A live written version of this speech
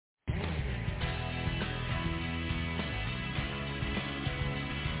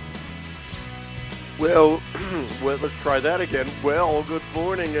Well, let's try that again. Well, good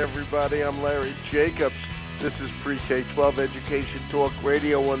morning, everybody. I'm Larry Jacobs. This is Pre-K-12 Education Talk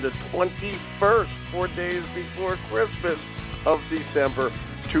Radio on the 21st, 4 days before Christmas of December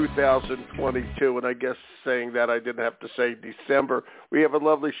 2022. And I guess saying that I didn't have to say December. We have a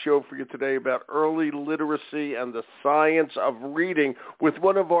lovely show for you today about early literacy and the science of reading with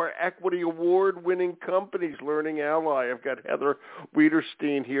one of our Equity Award-winning companies, Learning Ally. I've got Heather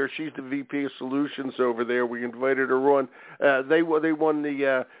Wiederstein here. She's the VP of Solutions over there. We invited her on. They won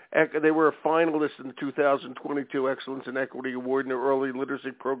the they were a finalist in the 2022 Excellence in Equity Award in their early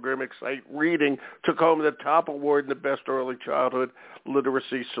literacy program, Excite Reading. Took home the top award in the best early childhood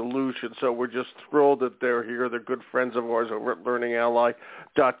literacy solution. So we're just thrilled that they're here. They're good friends of ours over at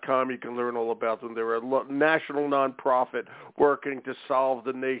learningally.com. You can learn all about them. They're a national nonprofit working to solve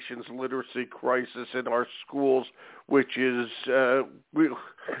the nation's literacy crisis in our schools, which is,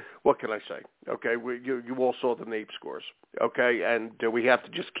 what can I say? Okay, you all saw the NAEP scores, okay? And we have to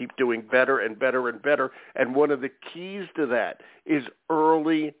just keep doing better and better and better. And one of the keys to that is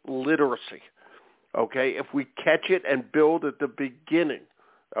early literacy, okay? If we catch it and build at the beginning,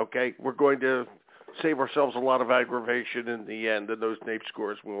 okay, we're going to save ourselves a lot of aggravation in the end, and those NAEP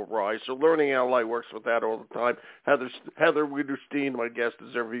scores will rise. So Learning Ally works with that all the time. Heather Wiederstein, my guest,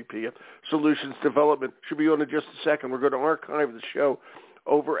 is our VP of Solutions Development. She'll be on in just a second. We're going to archive the show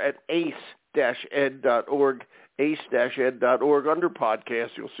over at ace-ed.org, ace-ed.org. Under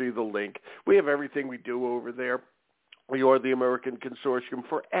podcast, you'll see the link. We have everything we do over there. We are the American Consortium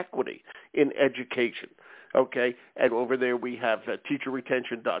for Equity in Education. Okay, and over there we have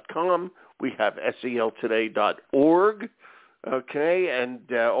teacherretention.com. We have seltoday.org. Okay,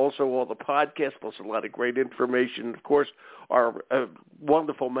 and also all the podcasts, plus a lot of great information. Of course, our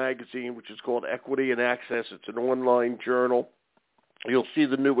wonderful magazine, which is called Equity and Access. It's an online journal. You'll see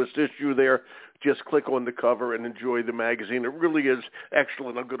the newest issue there. Just click on the cover and enjoy the magazine. It really is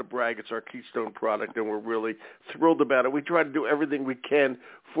excellent. I'm going to brag. It's our keystone product, and we're really thrilled about it. We try to do everything we can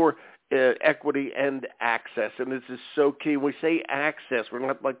for equity and access, and this is so key. When we say access, we're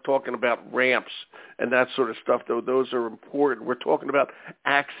not like talking about ramps and that sort of stuff, though. Those are important. We're talking about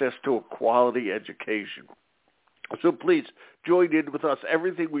access to a quality education. So please join in with us.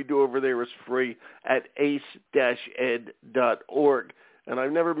 Everything we do over there is free at ace-ed.org. And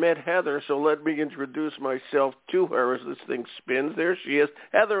I've never met Heather, so let me introduce myself to her as this thing spins. There she is.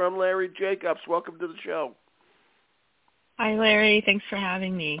 Heather, I'm Larry Jacobs. Welcome to the show. Hi, Larry. Thanks for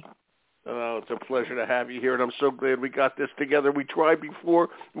having me. Oh, it's a pleasure to have you here, and I'm so glad we got this together. We tried before.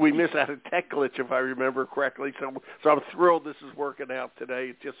 We missed out a tech glitch, if I remember correctly, so I'm thrilled this is working out today.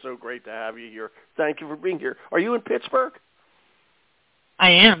 It's just so great to have you here. Thank you for being here. Are you in Pittsburgh? I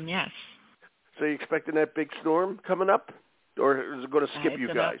am, yes. So you expecting that big storm coming up, or is it going to skip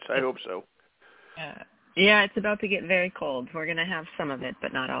you guys? I hope so. Yeah, it's about to get very cold. We're going to have some of it,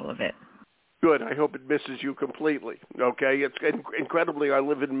 but not all of it. Good. I hope it misses you completely. Okay. It's incredibly. I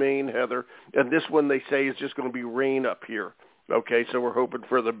live in Maine, Heather, and this one they say is just going to be rain up here. Okay, so we're hoping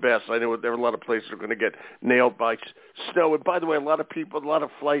for the best. I know there are a lot of places that are going to get nailed by snow. And by the way, a lot of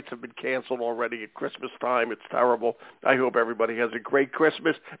flights have been canceled already at Christmas time. It's terrible. I hope everybody has a great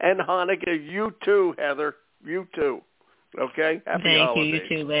Christmas and Hanukkah. You too, Heather. You too. Okay. Happy holidays. Thank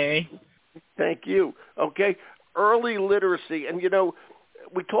you. You too, Larry. Thank you. Okay. Early literacy, and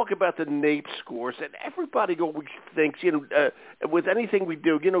we talk about the NAEP scores, and everybody always thinks, with anything we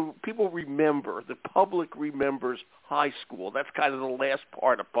do, people remember, the public remembers high school. That's kind of the last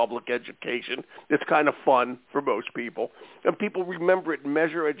part of public education. It's kind of fun for most people, and people remember it and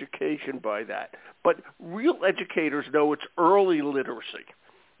measure education by that. But real educators know it's early literacy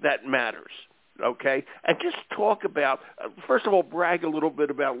that matters. Okay, and just talk about, first of all, brag a little bit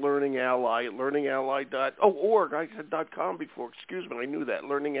about Learning Ally at learningally.org. I said .com before. Excuse me, I knew that.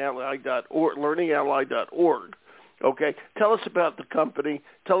 learningally.org. Okay, tell us about the company.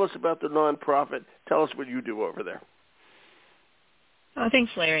 Tell us about the nonprofit. Tell us what you do over there. Oh,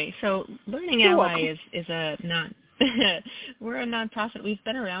 thanks, Larry. So Learning Ally is a we're a nonprofit. We've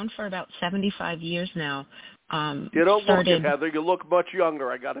been around for about 75 years now. You don't look it, Heather. You look much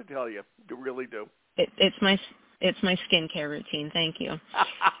younger, I got to tell you. You really do. It's my skincare routine. Thank you.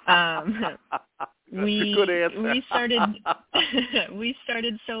 That's a good answer. We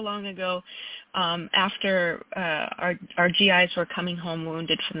started so long ago after our GIs were coming home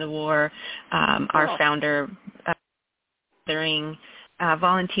wounded from the war. Our founder gathering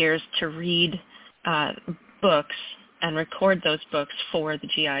volunteers to read books and record those books for the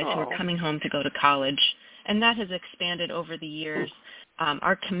GIs who were coming home to go to college. And that has expanded over the years.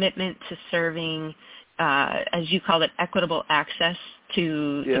 Our commitment to serving, as you call it, equitable access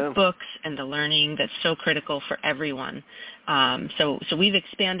to books and the learning that's so critical for everyone. So we've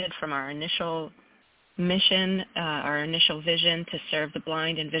expanded from our initial mission, our initial vision to serve the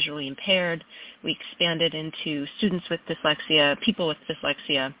blind and visually impaired. We expanded into students with dyslexia, people with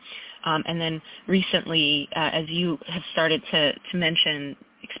dyslexia, and then recently, as you have started to mention,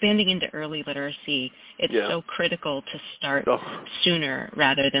 expanding into early literacy. It's so critical to start sooner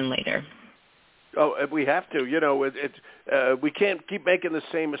rather than later. Oh, we have to. We can't keep making the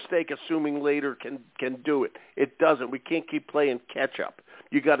same mistake, assuming later can do it. It doesn't. We can't keep playing catch up.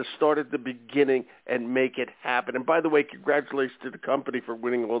 You got to start at the beginning and make it happen. And by the way, congratulations to the company for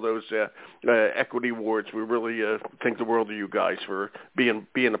winning all those equity awards. We really think the world of you guys for being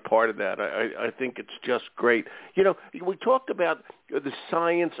a part of that. I think it's just great. We talked about the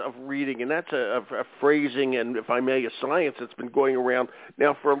science of reading, and that's a phrasing, and if I may, a science that's been going around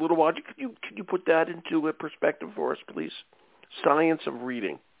now for a little while. Can you put that into a perspective for us, please? Science of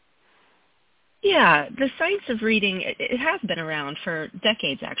reading. Yeah, the science of reading, it has been around for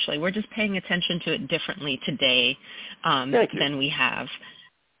decades, actually. We're just paying attention to it differently today than we have.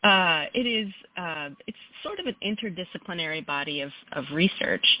 It's sort of an interdisciplinary body of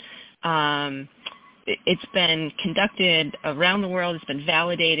research. It's been conducted around the world. It's been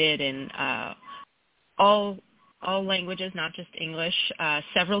validated in all languages, not just English,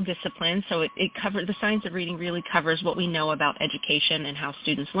 several disciplines. So it covers, the science of reading really covers what we know about education and how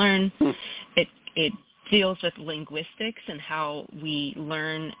students learn. It deals with linguistics and how we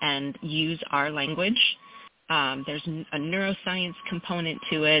learn and use our language. There's a neuroscience component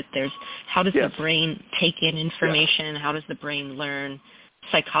to it. There's how does the brain take in information? How does the brain learn?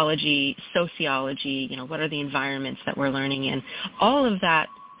 Psychology, sociology, what are the environments that we're learning in? All of that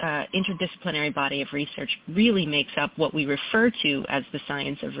interdisciplinary body of research really makes up what we refer to as the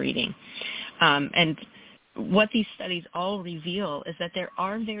science of reading. And what these studies all reveal is that there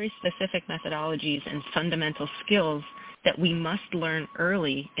are very specific methodologies and fundamental skills that we must learn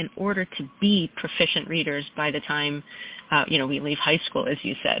early in order to be proficient readers by the time, we leave high school, as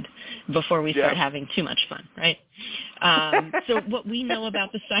you said, before we start having too much fun, right? So what we know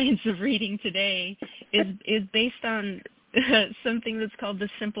about the science of reading today is based on something that's called the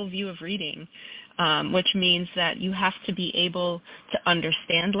simple view of reading, which means that you have to be able to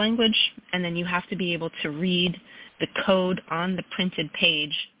understand language, and then you have to be able to read the code on the printed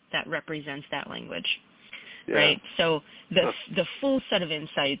page that represents that language. Right? So the full set of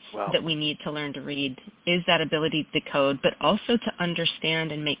insights that we need to learn to read is that ability to decode, but also to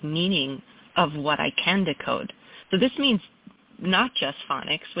understand and make meaning of what I can decode. So this means not just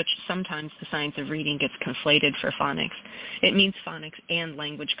phonics, which sometimes the science of reading gets conflated for phonics. It means phonics and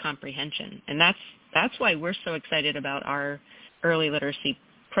language comprehension. And that's why we're so excited about our early literacy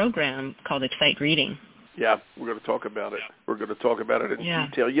program called Excite Reading. Yeah, we're going to talk about it. We're going to talk about it in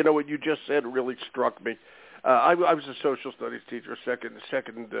detail. You know what you just said really struck me. I was a social studies teacher,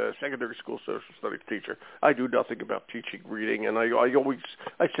 secondary school social studies teacher. I do nothing about teaching reading, and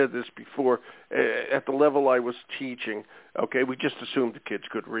I said this before. At the level I was teaching, we just assumed the kids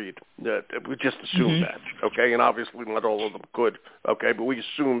could read. We just assumed that, and obviously not all of them could, but we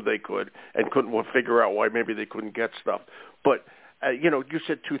assumed they could and couldn't figure out why maybe they couldn't get stuff. But you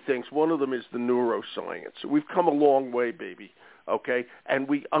said two things. One of them is the neuroscience. We've come a long way, baby. And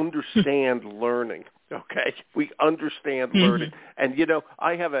we understand learning. We understand learning. And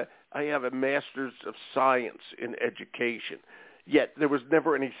I have a master's of science in education. Yet there was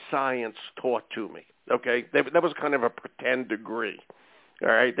never any science taught to me. That was kind of a pretend degree. All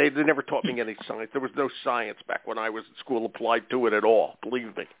right, they never taught me any science. There was no science back when I was in school applied to it at all.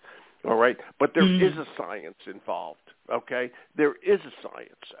 Believe me. All right, but there is a science involved. There is a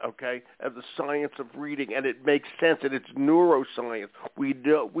science. And the science of reading, and it makes sense, and it's neuroscience. We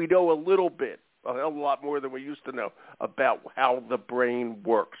know a little bit, a hell of a lot more than we used to know about how the brain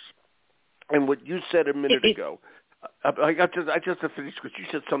works. And what you said a minute ago, I just to finish because you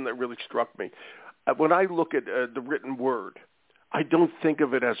said something that really struck me. When I look at the written word, I don't think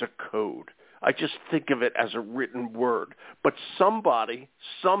of it as a code. I just think of it as a written word. But somebody,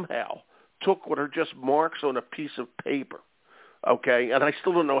 somehow, took what are just marks on a piece of paper, and I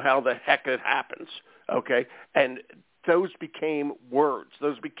still don't know how the heck it happens, and those became words,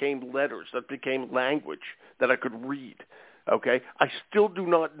 those became letters, that became language that I could read, I still do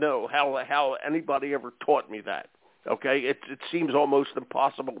not know how anybody ever taught me that, it seems almost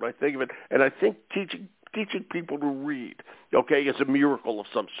impossible when I think of it, and I think teaching people to read, is a miracle of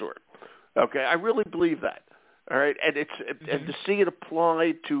some sort, I really believe that, all right, and and to see it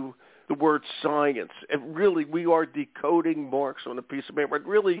applied to the word science, and really we are decoding marks on a piece of paper. It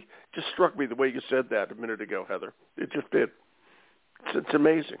really just struck me the way you said that a minute ago, Heather. It just did. It's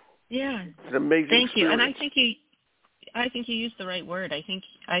amazing. Yeah. It's an amazing Thank experience. you. And I think you used the right word. I think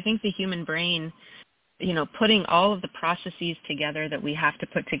the human brain, putting all of the processes together that we have to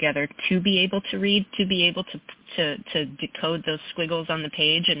put together to be able to read, to be able to decode those squiggles on the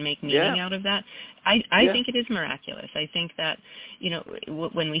page and make meaning out of that. I think it is miraculous. I think that,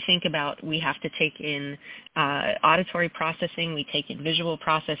 when we think about, we have to take in auditory processing, we take in visual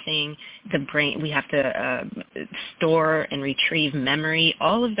processing, the brain, we have to store and retrieve memory.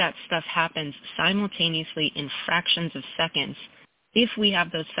 All of that stuff happens simultaneously in fractions of seconds if we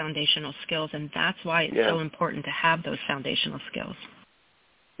have those foundational skills, and that's why it's so important to have those foundational skills.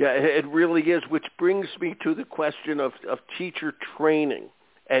 Yeah, it really is, which brings me to the question of teacher training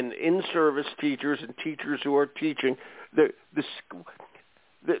and in-service teachers and teachers who are teaching.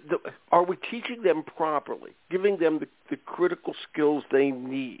 Are we teaching them properly, giving them the critical skills they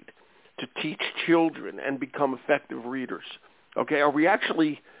need to teach children and become effective readers? Okay, are we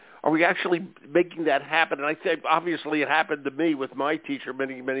actually making that happen? And I think obviously it happened to me with my teacher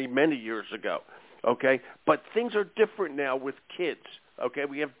many, many, many years ago. Okay, but things are different now with kids. Okay,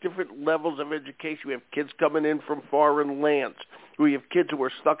 we have different levels of education. We have kids coming in from foreign lands. We have kids who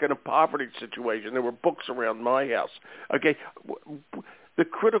are stuck in a poverty situation. There were books around my house. Okay, the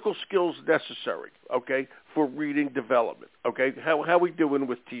critical skills necessary, okay, for reading development. Okay, how are we doing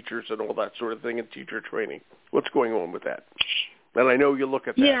with teachers and all that sort of thing and teacher training? What's going on with that? And I know you look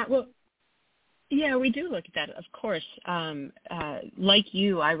at that. Yeah, well, yeah, we do look at that, of course. Like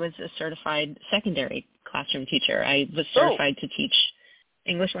you, I was a certified secondary classroom teacher. I was certified to teach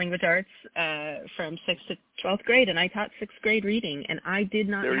English language arts from 6th to 12th grade, and I taught 6th grade reading, and I did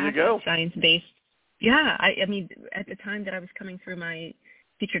not have that science-based. Yeah, I mean, at the time that I was coming through my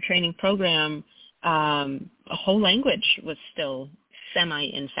teacher training program, a whole language was still semi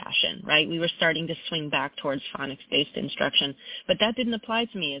in fashion, right? We were starting to swing back towards phonics-based instruction, but that didn't apply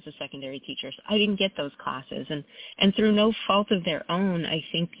to me as a secondary teacher. So I didn't get those classes, and through no fault of their own, I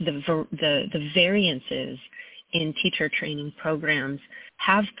think the variances in teacher training programs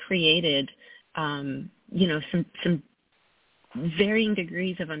have created, some varying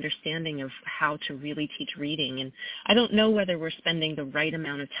degrees of understanding of how to really teach reading. And I don't know whether we're spending the right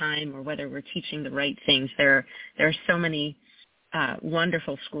amount of time or whether we're teaching the right things. There are so many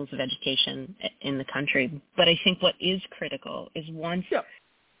wonderful schools of education in the country. But I think what is critical is once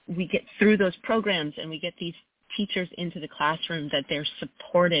we get through those programs and we get these teachers into the classroom, that they're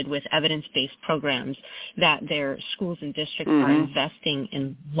supported with evidence-based programs, that their schools and districts are investing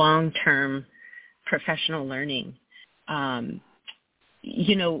in long-term professional learning. To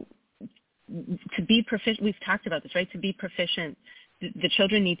be proficient, we've talked about this, right? To be proficient, the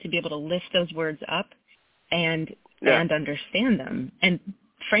children need to be able to lift those words up and understand them. And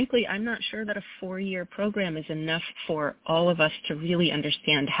frankly, I'm not sure that a 4-year program is enough for all of us to really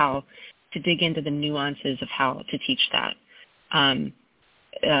understand how to dig into the nuances of how to teach that. I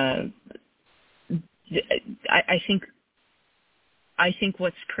think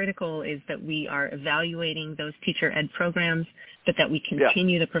what's critical is that we are evaluating those teacher ed programs, but that we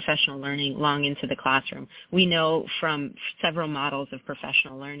continue the professional learning long into the classroom. We know from several models of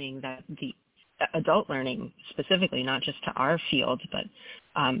professional learning that the adult learning specifically, not just to our field, but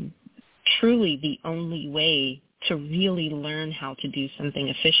truly the only way to really learn how to do something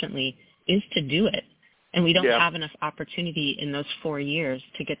efficiently is to do it. And we don't have enough opportunity in those 4 years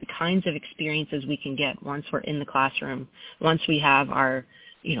to get the kinds of experiences we can get once we're in the classroom, once we have our,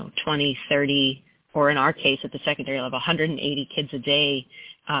 20, 30, or in our case at the secondary level, 180 kids a day,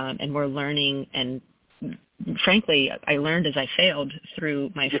 and we're learning. And frankly, I learned as I failed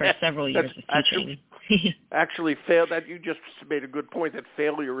through my first several years of teaching. Actually, that you just made a good point, that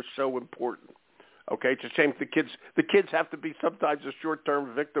failure is so important. Okay, it's a shame the kids have to be sometimes a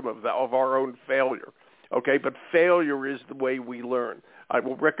short-term victim of our own failure. Okay, but failure is the way we learn. I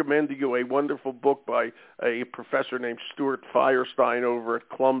will recommend to you a wonderful book by a professor named Stuart Firestein over at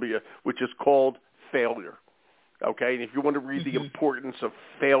Columbia, which is called Failure. Okay, and if you want to read the importance of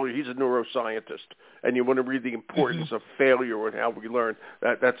failure, he's a neuroscientist, and you want to read the importance of failure and how we learn.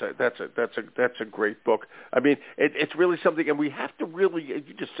 That's a great book. I mean, it's really something, and we have to really.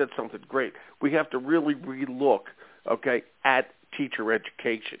 You just said something great. We have to really relook, okay, at teacher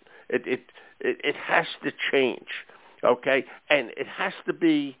education. It has to change. Okay, and it has to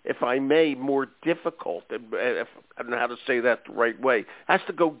be, if I may, more difficult. If I don't know how to say that the right way. It has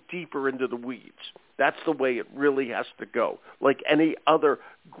to go deeper into the weeds. That's the way it really has to go, like any other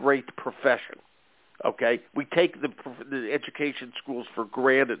great profession. Okay, we take the education schools for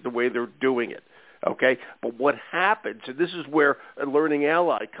granted the way they're doing it. Okay, but what happens, and this is where a learning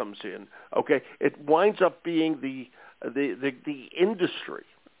ally comes in. Okay, it winds up being the the industry,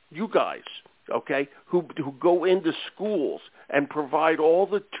 you guys, okay, who go into schools and provide all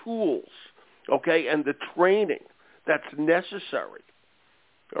the tools, okay, and the training that's necessary,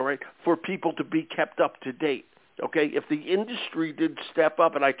 all right, for people to be kept up to date. Okay, if the industry did step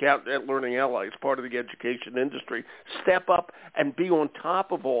up, and I count Learning Ally as part of the education industry, step up and be on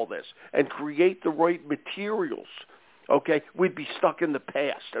top of all this and create the right materials, okay, we'd be stuck in the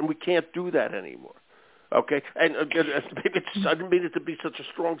past, and we can't do that anymore. Okay, and maybe I didn't mean it to be such a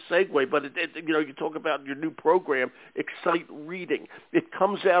strong segue, but you talk about your new program, Excite Reading. It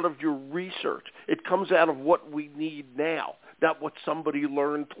comes out of your research. It comes out of what we need now, not what somebody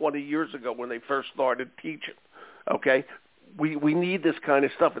learned 20 years ago when they first started teaching. Okay, we need this kind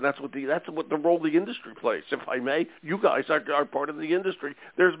of stuff, and that's what the role the industry plays. If I may, you guys are part of the industry.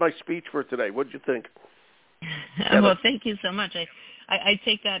 There's my speech for today. What did you think? Well, thank you so much. I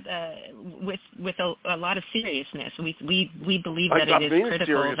take that with a lot of seriousness. We believe that it is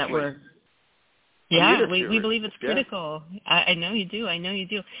critical that we're. Yeah, we believe it's critical. Yeah. I know you do.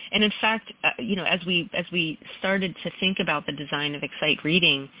 And in fact, as we started to think about the design of Excite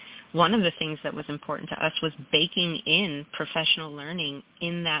Reading, one of the things that was important to us was baking in professional learning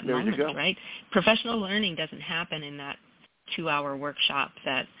in that moment, right? Professional learning doesn't happen in that 2-hour workshop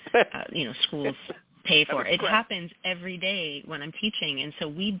that schools pay for. It happens every day when I'm teaching, and so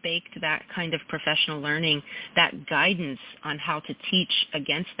we baked that kind of professional learning, that guidance on how to teach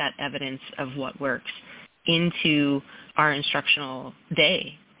against that evidence of what works into our instructional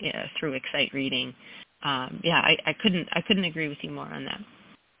day through Excite Reading. I couldn't agree with you more on that.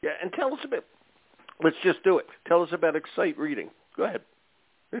 Yeah, and tell us a bit. Let's just do it. Tell us about Excite Reading. Go ahead.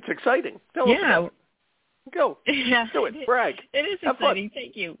 It's exciting. Tell us about it. Go. Yeah, do it. Brag. It is exciting.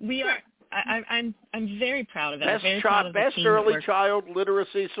 Thank you. We are. I'm very proud of that. Best early child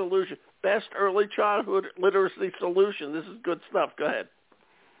literacy solution. Best early childhood literacy solution. This is good stuff. Go ahead.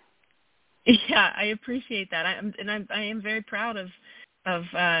 Yeah, I appreciate that. I am very proud of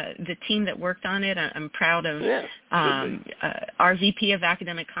the team that worked on it. I'm proud of our VP of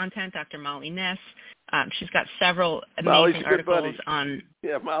Academic Content, Dr. Molly Ness. She's got several amazing articles on.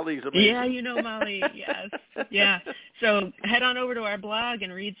 Yeah, Molly's amazing. Yeah, you know Molly. Yes, yeah. So head on over to our blog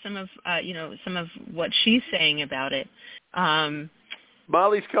and read some of what she's saying about it.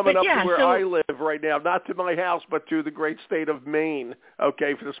 Molly's coming up to where I live right now, not to my house, but to the great state of Maine.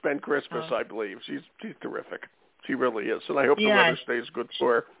 Okay, to spend Christmas, I believe. She's terrific. She really is, and I hope the weather stays good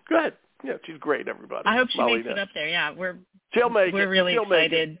for her. Go ahead. Yeah, she's great, everybody. I hope she makes it up there. Yeah, she'll make we're really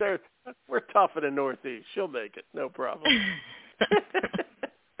excited. We're tough in the Northeast. She'll make it. No problem.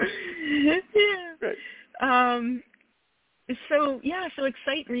 Yeah. Great. So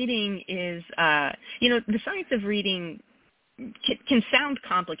Excite Reading is, the science of reading can sound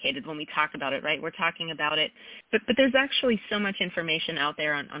complicated when we talk about it, right? We're talking about it, but there's actually so much information out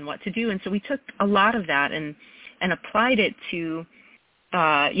there on what to do, and so we took a lot of that and applied it to,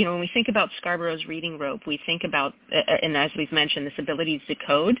 when we think about Scarborough's reading rope, we think about, and as we've mentioned, this ability to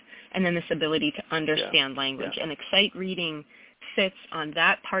decode and then this ability to understand language. And Excite Reading sits on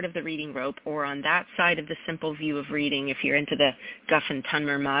that part of the reading rope, or on that side of the simple view of reading, if you're into the Guff and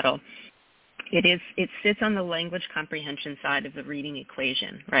Tunmer model. It sits on the language comprehension side of the reading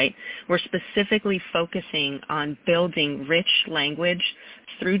equation, right? We're specifically focusing on building rich language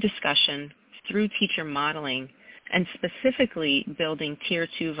through discussion, through teacher modeling, and specifically building Tier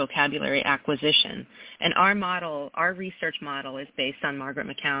 2 vocabulary acquisition. And our research model is based on Margaret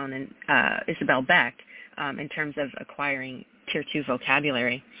McCown and Isabel Beck in terms of acquiring Tier 2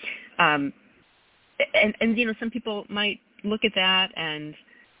 vocabulary. And some people might look at that and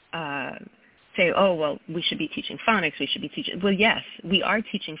say, oh, well, we should be teaching phonics. Well, yes, we are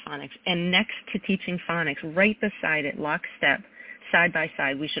teaching phonics. And next to teaching phonics, right beside it, lockstep, side by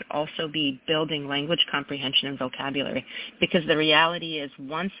side, we should also be building language comprehension and vocabulary, because the reality is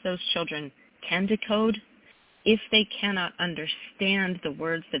once those children can decode, if they cannot understand the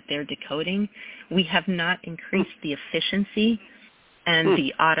words that they're decoding, we have not increased the efficiency and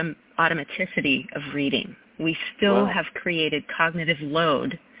the automaticity of reading. We still have created cognitive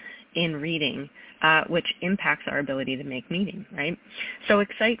load in reading, which impacts our ability to make meaning, right? So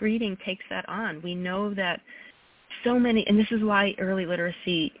Excite Reading takes that on. We know that so many, and this is why early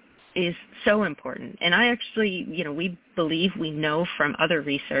literacy is so important. And I actually, we know from other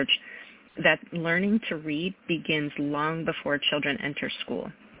research that learning to read begins long before children enter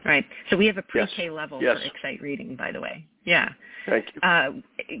school, right? So we have a pre-K level for Excite Reading, by the way. Yeah. Thank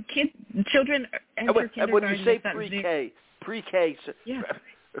you. Children enter kindergarten. And when you say pre-K,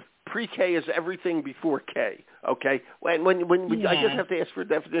 pre-K is everything before K. Okay, when I just have to ask for a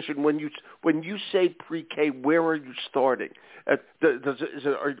definition. When you say pre-K, where are you starting?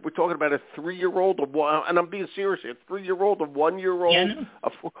 We're talking about a 3-year-old, and I'm being serious here. 3-year-old, a 1-year-old.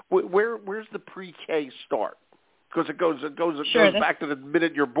 Where's the pre-K start? Because it goes back to the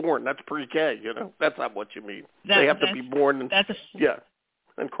minute you're born. That's pre-K. That's not what you mean. They have to be born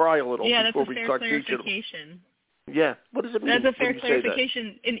and cry a little before we start teaching them. Yeah. What does it mean? That's a fair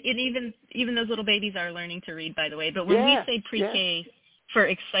clarification. And even those little babies are learning to read, by the way. But when we say pre-K for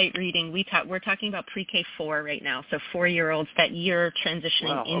Excite Reading, we're talking about pre-K 4 right now. So 4-year-olds, that year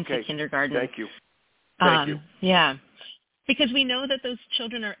transitioning into kindergarten. Thank you. Thank you. Yeah. Because we know that those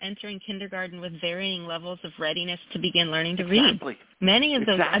children are entering kindergarten with varying levels of readiness to begin learning to read. Many of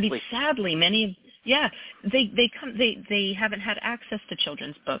those, sadly, they haven't had access to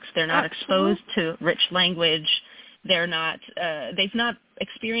children's books. They're not exposed to rich language. They've not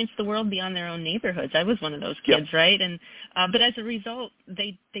experienced the world beyond their own neighborhoods. I was one of those kids, right? And but as a result,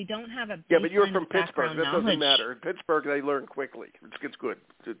 they don't have a baseline but you're from Pittsburgh. That knowledge. Doesn't matter. In Pittsburgh, they learn quickly. It's good.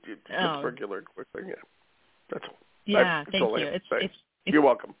 Pittsburgh, you learn quickly. Yeah, that's all. Yeah, thank you. You're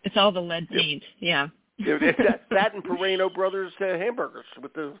welcome. It's all the lead paint. Yeah. That and Perrano Brothers hamburgers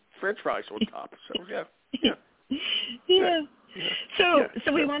with the French fries on top. So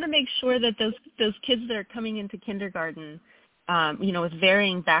So we want to make sure that those kids that are coming into kindergarten, with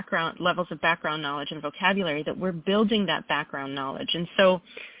varying levels of background knowledge and vocabulary, that we're building that background knowledge. And so,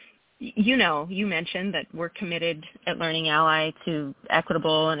 you mentioned that we're committed at Learning Ally to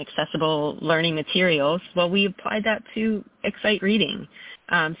equitable and accessible learning materials. Well, we applied that to Excite Reading.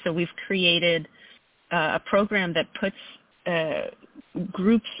 So we've created a program that puts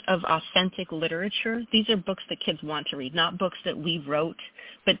groups of authentic literature. These are books that kids want to read, not books that we wrote,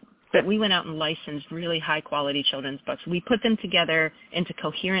 but that we went out and licensed really high-quality children's books. We put them together into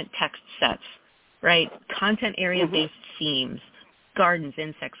coherent text sets, right? Content area-based themes. Gardens,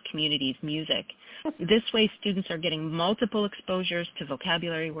 insects, communities, music. This way, students are getting multiple exposures to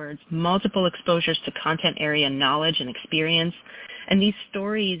vocabulary words, multiple exposures to content area knowledge and experience. And these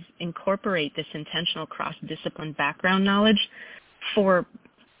stories incorporate this intentional cross-discipline background knowledge for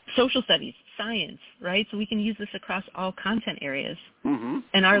social studies, science, right? So we can use this across all content areas.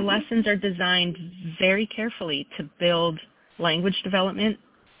 And our lessons are designed very carefully to build language development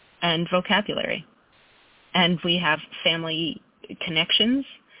and vocabulary. And we have family connections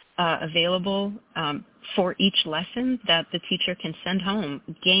available for each lesson that the teacher can send home,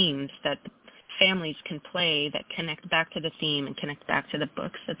 games that families can play that connect back to the theme and connect back to the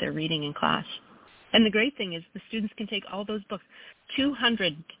books that they're reading in class. And the great thing is the students can take all those books,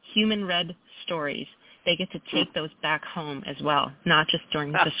 200 human-read stories. They get to take those back home as well, not just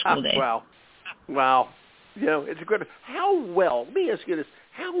during the school day. Wow. It's a good. Let me ask you this,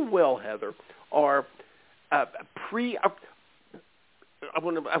 how well, Heather, are I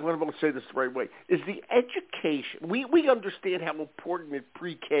want to say this the right way. Is the education, we understand how important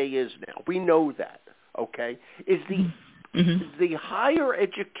pre-K is now. We know that, okay? Is the higher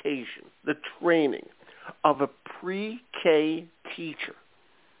education, the training of a pre-K teacher,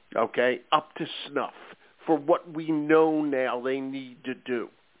 okay, up to snuff for what we know now they need to do,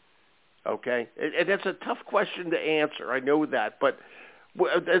 okay? And that's a tough question to answer. I know that, but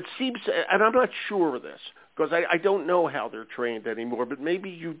it seems, and I'm not sure of this, because I don't know how they're trained anymore, but maybe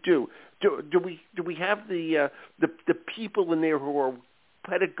you do. Do we have the people in there who are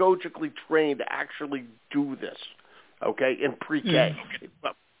pedagogically trained to actually do this? Okay, in pre-K.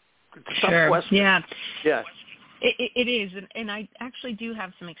 Well, it's a tough question. Yeah. It is, and I actually do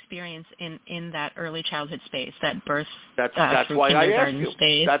have some experience in that early childhood space, that birth that's through why kindergarten I asked you.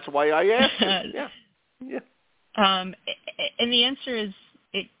 space. That's why I asked you. Yeah. And the answer is,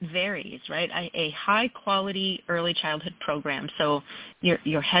 it varies, right? A high-quality early childhood program, so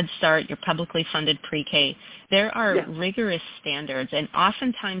your Head Start, your publicly funded pre-K, there are rigorous standards, and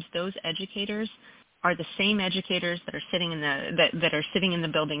oftentimes those educators are the same educators that are sitting in the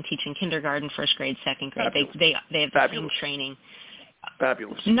building teaching kindergarten, first grade, second grade. They have the same training.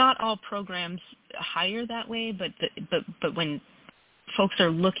 Fabulous. Not all programs hire that way, but when folks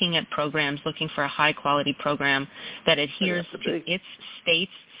are looking at programs, looking for a high-quality program that adheres to its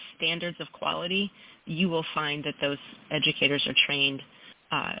state's standards of quality, you will find that those educators are trained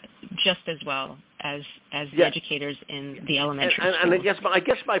just as well as the educators in the elementary school. And I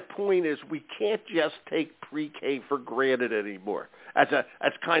guess my point is we can't just take pre-K for granted anymore as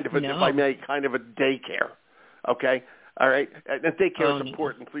kind of a, if I may, kind of a daycare. Okay? All right? And daycare is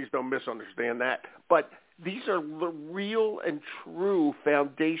important. Please don't misunderstand that. But these are real and true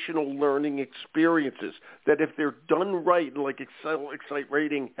foundational learning experiences that if they're done right, like Excite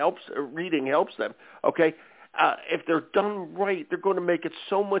Reading helps them, okay, if they're done right, they're going to make it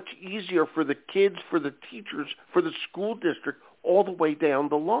so much easier for the kids, for the teachers, for the school district, all the way down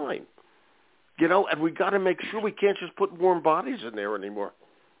the line. And we got to make sure we can't just put warm bodies in there anymore.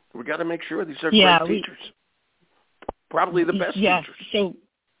 We got to make sure these are great teachers. Probably the best teachers.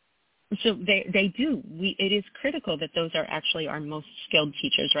 So they do. It is critical that those are actually our most skilled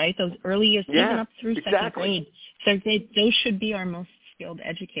teachers, right? Those early years, even up through second grade. So those should be our most skilled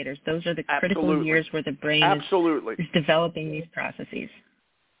educators. Those are the critical years where the brain is developing these processes.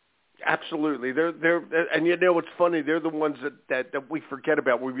 Absolutely. They're and it's funny, they're the ones that we forget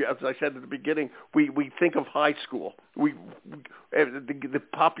about. As I said at the beginning, we think of high school. The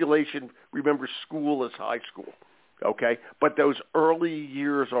population remembers school as high school. Okay? But those early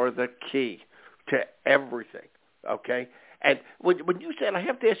years are the key to everything. Okay? And when you said, I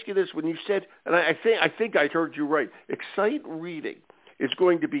have to ask you this, when you said, and I think I heard you right, Excite Reading is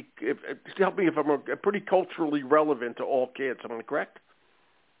going to be, help me if I'm pretty culturally relevant to all kids. Am I correct?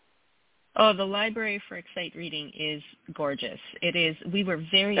 Oh, the library for Excite Reading is gorgeous. It is. We were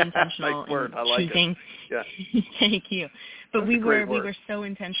very intentional in choosing. Yeah. Thank you. But we were so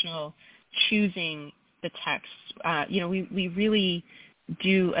intentional choosing the texts. We really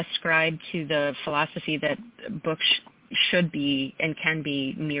do ascribe to the philosophy that books should be and can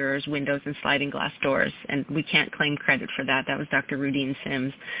be mirrors, windows, and sliding glass doors. And we can't claim credit for that. That was Dr. Rudine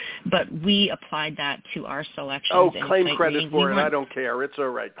Sims. But we applied that to our selections. Oh, claim credit for it. I don't care. It's all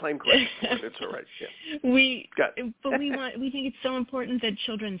right. Claim credit for it. It's all right. Yeah. We think it's so important that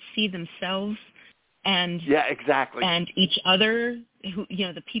children see themselves and exactly, and each other,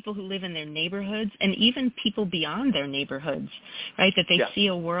 the people who live in their neighborhoods, and even people beyond their neighborhoods, right? That they see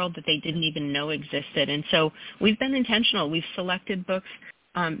a world that they didn't even know existed. And so we've been intentional. We've selected books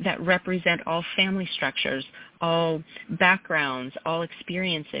that represent all family structures, all backgrounds, all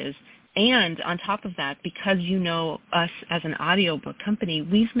experiences. And on top of that, because us as an audiobook company,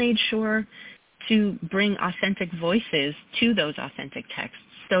 we've made sure to bring authentic voices to those authentic texts,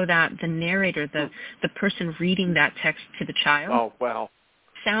 so that the narrator, the person reading that text to the child,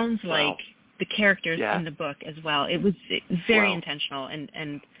 sounds like the characters in the book as well. It was very intentional,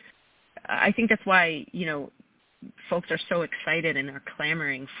 and I think that's why folks are so excited and are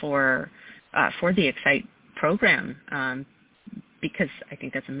clamoring for the Excite program, because I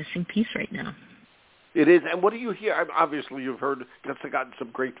think that's a missing piece right now. It is. And what do you hear? Obviously, you've gotten some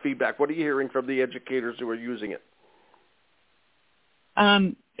great feedback. What are you hearing from the educators who are using it?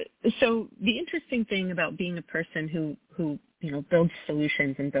 So the interesting thing about being a person who builds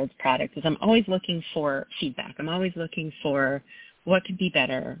solutions and builds products is I'm always looking for feedback. I'm always looking for what could be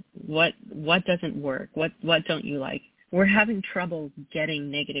better, what doesn't work, what don't you like. We're having trouble getting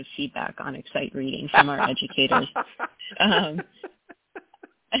negative feedback on Excite Reading from our educators.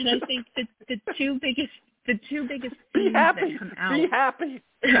 And I think that the two biggest themes that come out.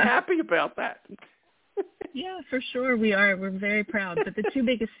 Be happy about that. Yeah, for sure we are. We're very proud. But the two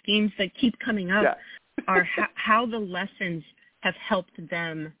biggest themes that keep coming up are how the lessons have helped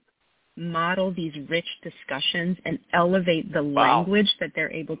them model these rich discussions and elevate the language that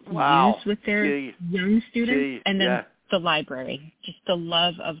they're able to use with their young students. And then the library, just the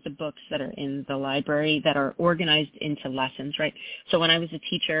love of the books that are in the library that are organized into lessons, right? So when I was a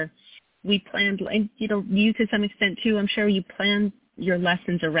teacher, we planned, and you to some extent too, I'm sure you plan your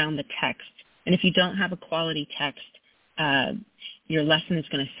lessons around the text. And if you don't have a quality text, your lesson is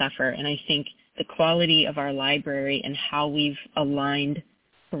going to suffer. And I think the quality of our library and how we've aligned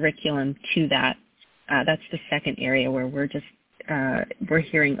curriculum to that, that's the second area where we're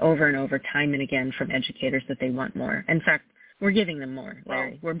hearing over and over, time and again, from educators that they want more. In fact, we're giving them more,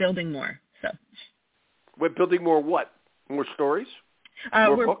 Larry. We're building more. So we're building more what? More stories?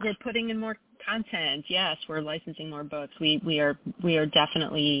 We're putting in more content. Yes, we're licensing more books. We are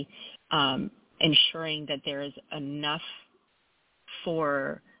definitely ensuring that there is enough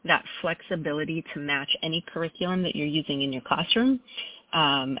for that flexibility to match any curriculum that you're using in your classroom,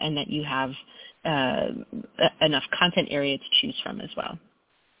 and that you have enough content area to choose from as well.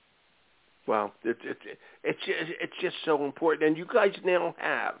 Wow, it's just so important. And you guys now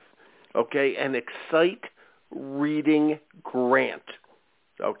have, an Excite Reading grant,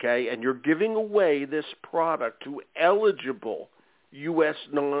 and you're giving away this product to eligible U.S.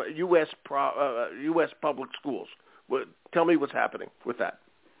 public schools. Tell me what's happening with that.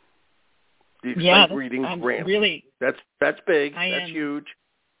 The Excite Reading grant. Really, that's big. That's huge.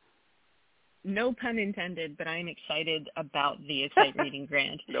 No pun intended, but I'm excited about the Excite Reading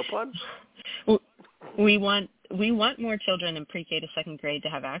grant. No pun. We want more children in pre-K to second grade to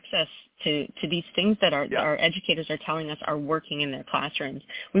have access to these things that our educators are telling us are working in their classrooms.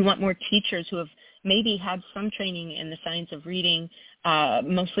 We want more teachers who have maybe had some training in the science of reading,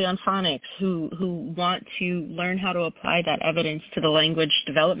 mostly on phonics, who want to learn how to apply that evidence to the language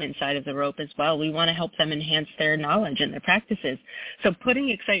development side of the rope as well. We want to help them enhance their knowledge and their practices. So putting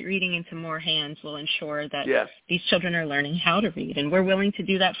Excite Reading into more hands will ensure that these children are learning how to read, and we're willing to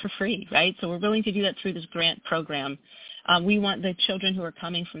do that for free, right? So we're willing to do that through this grant program. We want the children who are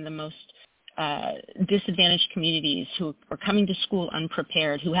coming from the most disadvantaged communities, who are coming to school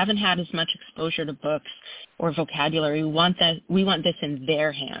unprepared, who haven't had as much exposure to books or vocabulary. We want this in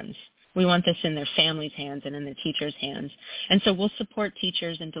their hands. We want this in their families' hands and in the teachers' hands. And so we'll support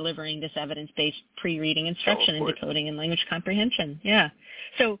teachers in delivering this evidence-based pre-reading instruction and decoding and language comprehension. Yeah.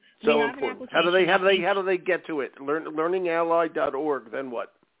 So we have an application. How do they get to it? Learningally.org. Then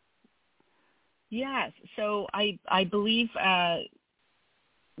what? Yes. So I believe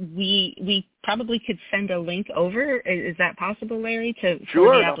we probably could send a link over. Is that possible, Larry, for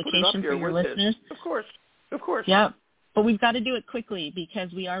the application for your listeners? Of course. Yeah. But we've got to do it quickly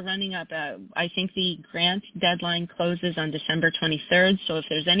because we are running up. I think the grant deadline closes on December 23rd. So if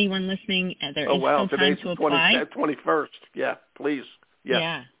there's anyone listening, there is still time to apply. 21st. Yeah, please.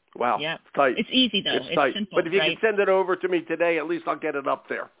 Yeah. Wow. Yeah. It's tight. It's easy, though. It's tight. simple, but if you right? can send it over to me today, at least I'll get it up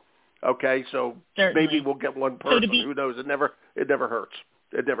there. Okay, so Certainly. Maybe we'll get one person. Who knows? It never hurts.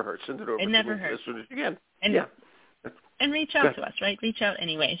 It never hurts. Send it over. It never hurts. As soon as you can. And reach out to us, right? Reach out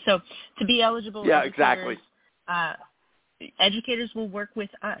anyway. So to be eligible, exactly. Educators will work with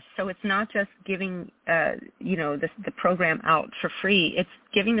us. So it's not just giving, the program out for free. It's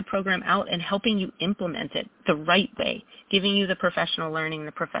giving the program out and helping you implement it the right way, giving you the professional learning,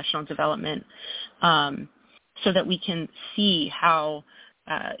 the professional development, so that we can see how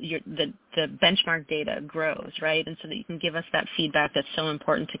the benchmark data grows, right? And so that you can give us that feedback that's so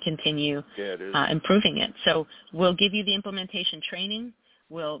important to continue improving it. So we'll give you the implementation training.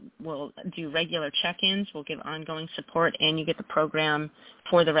 We'll do regular check-ins. We'll give ongoing support, and you get the program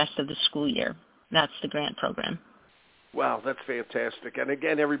for the rest of the school year. That's the grant program. Wow, that's fantastic. And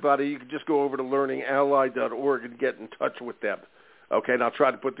again, everybody, you can just go over to learningally.org and get in touch with them. Okay, and I'll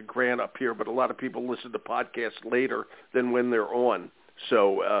try to put the grant up here, but a lot of people listen to podcasts later than when they're on.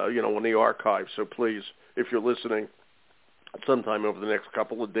 So, on the archive. So please, if you're listening sometime over the next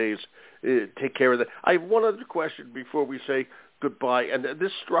couple of days, take care of that. I have one other question before we say goodbye. And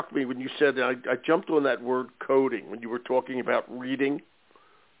this struck me when you said, I jumped on that word coding when you were talking about reading.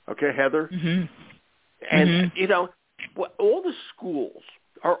 Okay, Heather? Mm-hmm. And, all the schools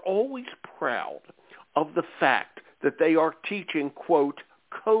are always proud of the fact that they are teaching, quote,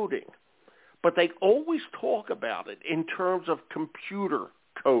 coding. But they always talk about it in terms of computer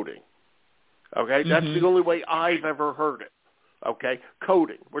coding. Okay, that's the only way I've ever heard it. Okay,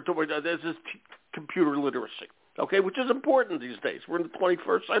 coding. We're talking about this is computer literacy. Okay, which is important these days. We're in the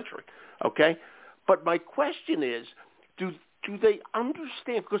 21st century. Okay, but my question is, do they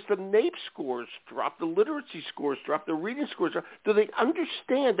understand? Because the NAEP scores drop, the literacy scores drop, the reading scores drop. Do they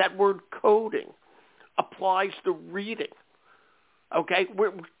understand that word coding applies to reading? Okay,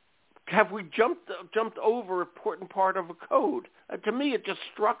 have we jumped over an important part of a code? To me, it just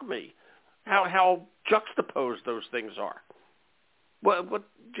struck me how juxtaposed those things are.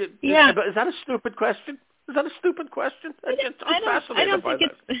 Is that a stupid question? Is that a stupid question? I'm fascinated by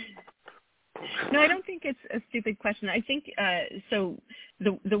that. No, I don't think it's a stupid question. I think so.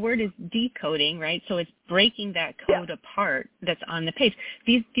 The word is decoding, right? So it's breaking that code apart that's on the page.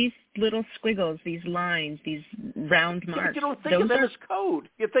 These little squiggles, these lines, these round marks. But you don't think of them as code.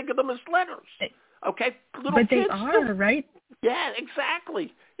 You think of them as letters. Okay, but they are, right? Yeah,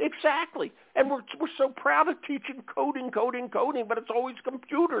 exactly. And we're so proud of teaching coding, but it's always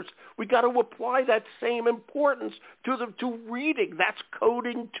computers. We got to apply that same importance to reading. That's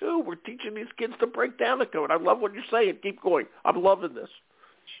coding too. We're teaching these kids to break down the code. I love what you're saying. Keep going. I'm loving this.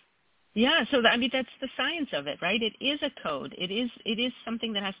 Yeah, so that's the science of it, right? It is a code. It is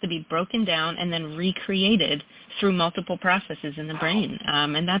something that has to be broken down and then recreated through multiple processes in the brain,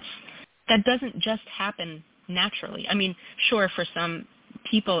 and that doesn't just happen naturally. I mean, sure, for some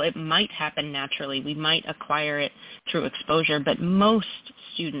people it might happen naturally. We might acquire it through exposure, but most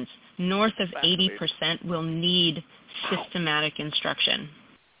students, north of 80%, will need systematic instruction.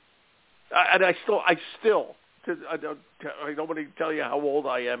 And I don't want to tell you how old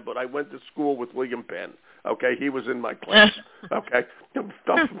I am, but I went to school with William Penn. Okay, he was in my class. Okay,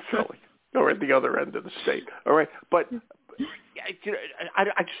 I'm silly. Or at the other end of the state. All right, but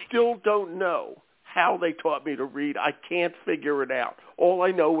I still don't know how they taught me to read. I can't figure it out. All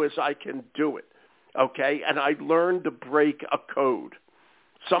I know is I can do it. Okay, and I learned to break a code.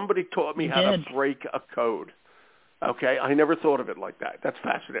 Somebody taught me how to break a code. Okay, I never thought of it like that. That's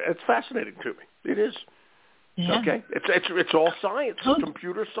fascinating. It's fascinating to me. It is. Yeah. Okay, it's all science,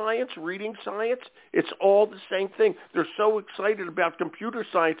 computer science, reading science. It's all the same thing. They're so excited about computer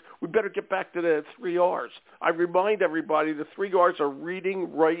science. We better get back to the 3 R's. I remind everybody the 3 R's are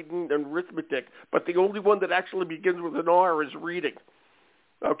reading, writing, and arithmetic. But the only one that actually begins with an R is reading.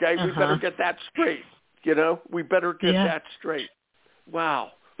 Okay, we better get that straight. You know, we better get that straight.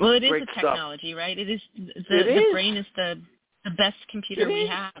 Wow. Well, it is great a technology, stuff. right? The brain is the best computer we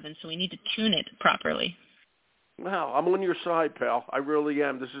have, and so we need to tune it properly. Wow, I'm on your side, pal. I really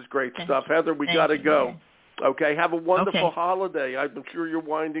am. This is great stuff. Heather, we got to go. Okay, have a wonderful holiday. I'm sure you're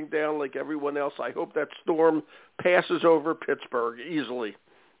winding down like everyone else. I hope that storm passes over Pittsburgh easily.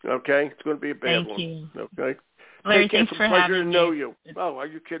 Okay? It's going to be a bad one. Thank you. Okay? Larry, thanks for having me. It's a pleasure to know you. Oh, are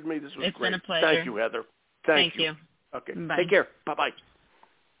you kidding me? This was great. It's been a pleasure. Thank you, Heather. Thank you. Okay. Bye. Take care. Bye-bye.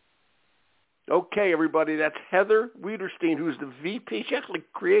 Okay, everybody, that's Heather Wiederstein, who's the VP. She actually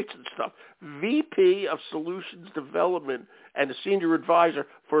creates and stuff. VP of Solutions Development and a Senior Advisor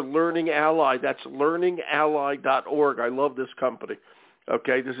for Learning Ally. That's learningally.org. I love this company.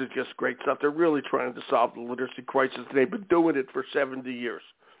 Okay, this is just great stuff. They're really trying to solve the literacy crisis. They've been doing it for 70 years.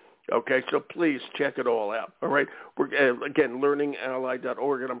 Okay, so please check it all out. All right, we're again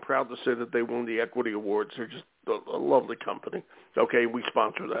learningally.org, and I'm proud to say that they won the Equity Awards. They're just a lovely company. Okay, we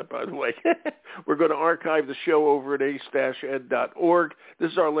sponsor that, by the way. We're going to archive the show over at ace-ed.org.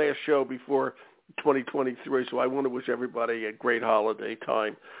 This is our last show before 2023, so I want to wish everybody a great holiday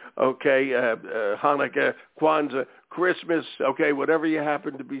time. Okay, Hanukkah, Kwanzaa, Christmas, okay, whatever you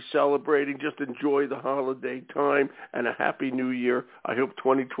happen to be celebrating, just enjoy the holiday time and a happy new year. I hope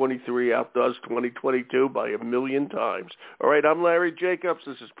 2023 outdoes 2022 by 1,000,000 times. All right, I'm Larry Jacobs.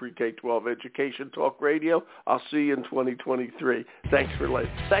 This is Pre-K-12 Education Talk Radio. I'll see you in 2023. Thanks for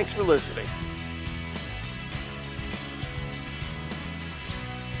listening.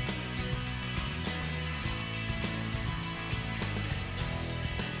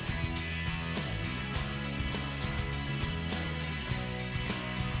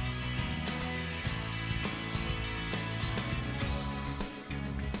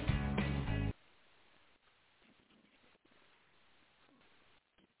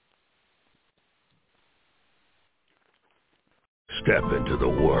 Step into the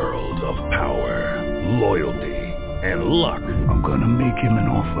world of power, loyalty, and luck. I'm gonna make him an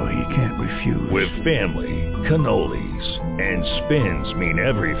offer he can't refuse. With family, cannolis, and spins mean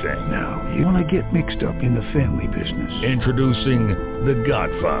everything. Now, you wanna get mixed up in the family business. Introducing The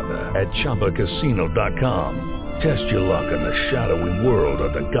Godfather at ChumbaCasino.com. Test your luck in the shadowy world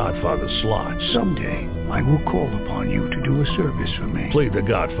of The Godfather slot. Someday, I will call upon you to do a service for me. Play The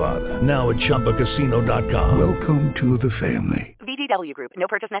Godfather now at ChumbaCasino.com. Welcome to the family. VGW Group. No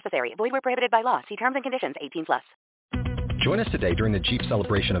purchase necessary. Void where prohibited by law. See terms and conditions. 18+. Join us today during the Jeep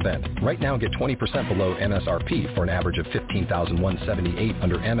Celebration event. Right now, get 20% below MSRP for an average of $15,178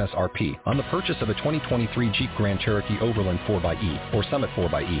 under MSRP on the purchase of a 2023 Jeep Grand Cherokee Overland 4xE or Summit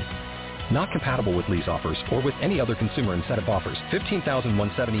 4xE. Not compatible with lease offers or with any other consumer incentive offers.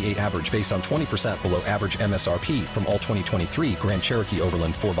 $15,178 average based on 20% below average MSRP from all 2023 Grand Cherokee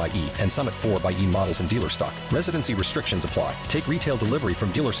Overland 4xE and Summit 4xE models in dealer stock. Residency restrictions apply. Take retail delivery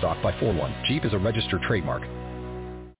from dealer stock by 4/1. Jeep is a registered trademark.